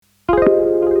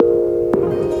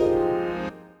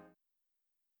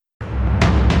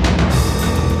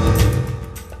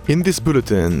In this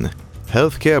bulletin,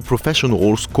 healthcare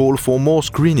professionals call for more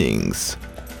screenings.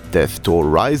 Death toll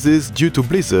rises due to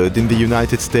blizzard in the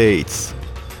United States.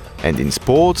 And in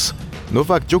sports,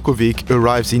 Novak Djokovic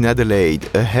arrives in Adelaide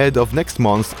ahead of next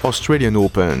month's Australian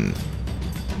Open.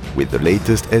 With the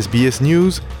latest SBS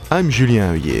News, I'm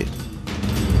Julien Heuillet.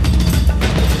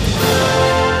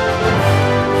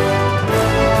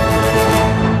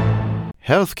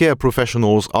 Healthcare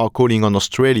professionals are calling on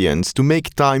Australians to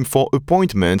make time for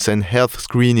appointments and health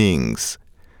screenings.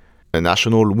 A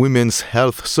national women's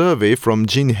health survey from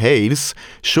Gin Hales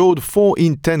showed 4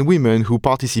 in 10 women who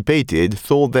participated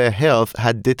thought their health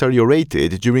had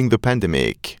deteriorated during the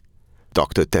pandemic.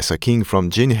 Dr. Tessa King from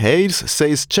Gin Hales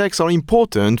says checks are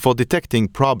important for detecting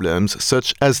problems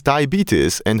such as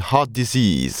diabetes and heart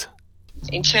disease.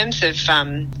 In terms of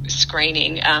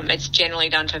screening, it's generally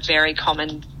done for very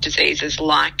common diseases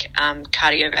like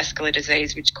cardiovascular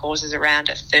disease, which causes around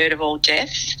a third of all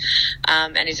deaths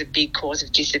and is a big cause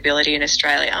of disability in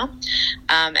Australia.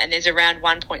 And there's around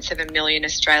 1.7 million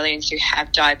Australians who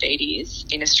have diabetes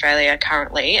in Australia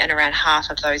currently, and around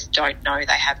half of those don't know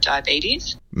they have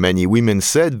diabetes. Many women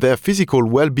said their physical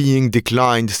well-being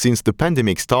declined since the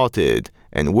pandemic started,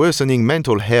 and worsening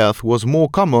mental health was more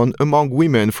common among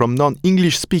women from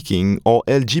non-English speaking or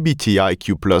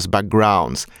LGBTIQ+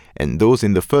 backgrounds, and those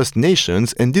in the First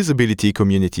Nations and disability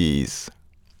communities.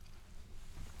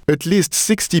 At least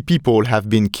 60 people have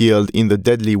been killed in the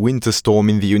deadly winter storm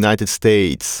in the United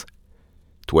States.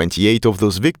 28 of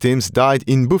those victims died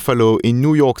in Buffalo in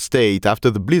New York State after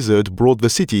the blizzard brought the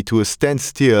city to a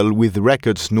standstill with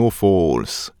record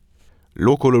snowfalls.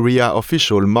 Local area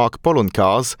official Mark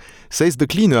Polonkars says the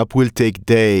cleanup will take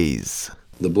days.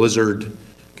 The blizzard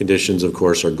conditions, of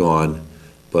course, are gone,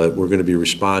 but we're going to be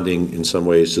responding in some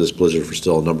ways to this blizzard for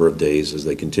still a number of days as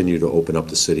they continue to open up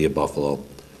the city of Buffalo.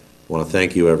 I want to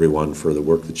thank you, everyone, for the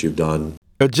work that you've done.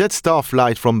 A Jetstar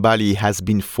flight from Bali has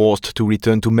been forced to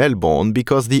return to Melbourne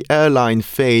because the airline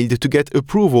failed to get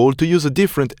approval to use a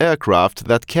different aircraft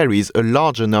that carries a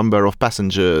larger number of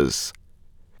passengers.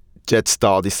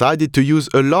 Jetstar decided to use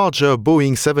a larger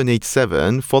Boeing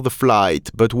 787 for the flight,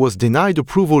 but was denied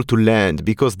approval to land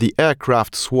because the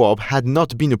aircraft swap had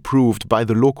not been approved by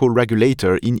the local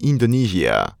regulator in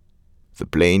Indonesia. The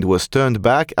plane was turned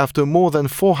back after more than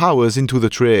 4 hours into the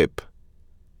trip.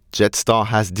 Jetstar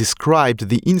has described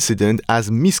the incident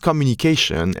as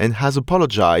miscommunication and has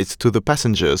apologized to the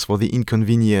passengers for the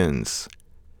inconvenience.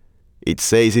 It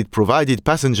says it provided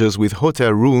passengers with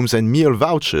hotel rooms and meal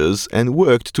vouchers and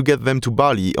worked to get them to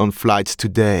Bali on flights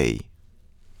today.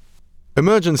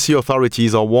 Emergency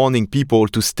authorities are warning people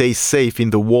to stay safe in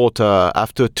the water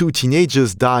after 2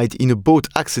 teenagers died in a boat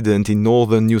accident in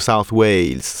northern New South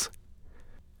Wales.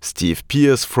 Steve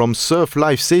Pearce from Surf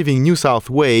Life Saving New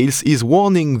South Wales is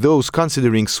warning those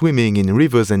considering swimming in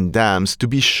rivers and dams to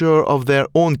be sure of their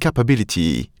own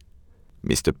capability.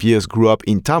 Mr. Pearce grew up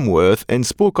in Tamworth and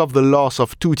spoke of the loss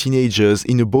of 2 teenagers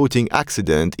in a boating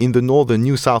accident in the northern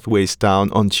New South Wales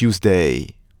town on Tuesday.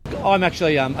 I'm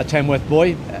actually a Tamworth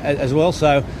boy as well,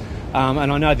 so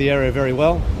and I know the area very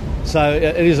well. So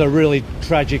it is a really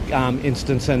tragic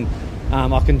instance, and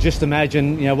I can just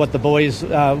imagine, what the boys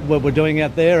were doing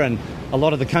out there, and a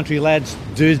lot of the country lads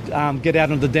do get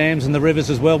out on the dams and the rivers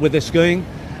as well with their skiing.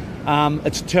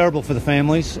 It's terrible for the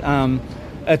families.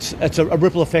 It's a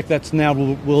ripple effect that's now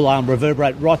will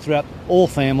reverberate right throughout all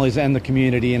families and the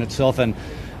community in itself. And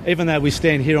even though we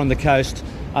stand here on the coast,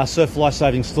 our Surf Life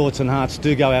Saving's thoughts and hearts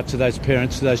do go out to those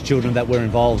parents, to those children that were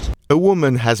involved. A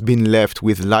woman has been left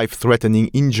with life-threatening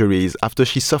injuries after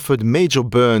she suffered major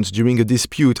burns during a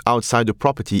dispute outside a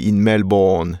property in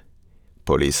Melbourne.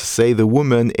 Police say the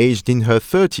woman, aged in her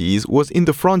 30s, was in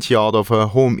the front yard of her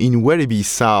home in Werribee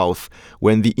South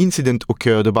when the incident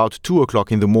occurred about 2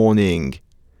 o'clock in the morning.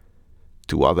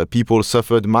 2 other people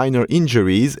suffered minor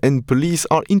injuries, and police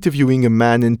are interviewing a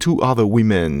man and 2 other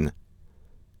women.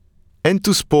 And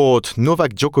to sport,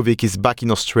 Novak Djokovic is back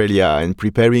in Australia and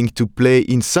preparing to play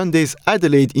in Sunday's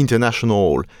Adelaide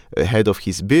International, ahead of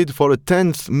his bid for a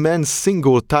 10th men's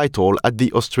single title at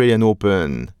the Australian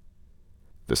Open.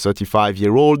 The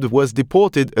 35-year-old was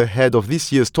deported ahead of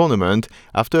this year's tournament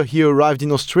after he arrived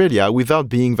in Australia without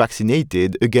being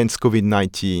vaccinated against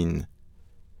COVID-19.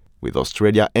 With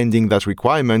Australia ending that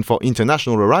requirement for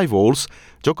international arrivals,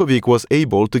 Djokovic was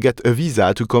able to get a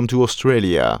visa to come to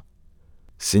Australia.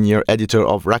 Senior editor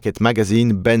of Racket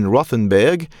magazine Ben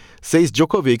Rothenberg says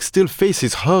Djokovic still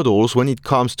faces hurdles when it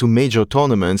comes to major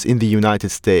tournaments in the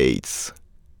United States.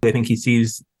 I think he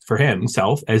sees for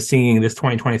himself as seeing this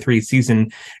 2023 season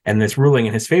and this ruling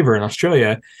in his favor in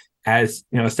Australia as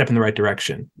a step in the right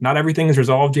direction. Not everything is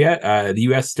resolved yet. The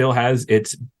U.S. still has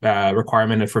its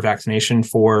requirement for vaccination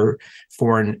for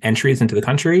foreign entries into the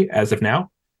country as of now.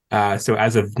 So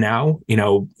as of now,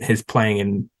 his playing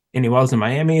in Indian Wells in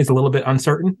Miami is a little bit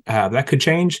uncertain. That could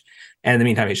change. And in the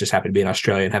meantime, he's just happy to be in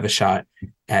Australia and have a shot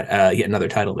at yet another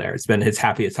title there. It's been his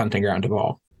happiest hunting ground of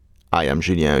all. I am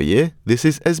Julien Heuillet. This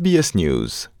is SBS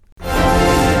News.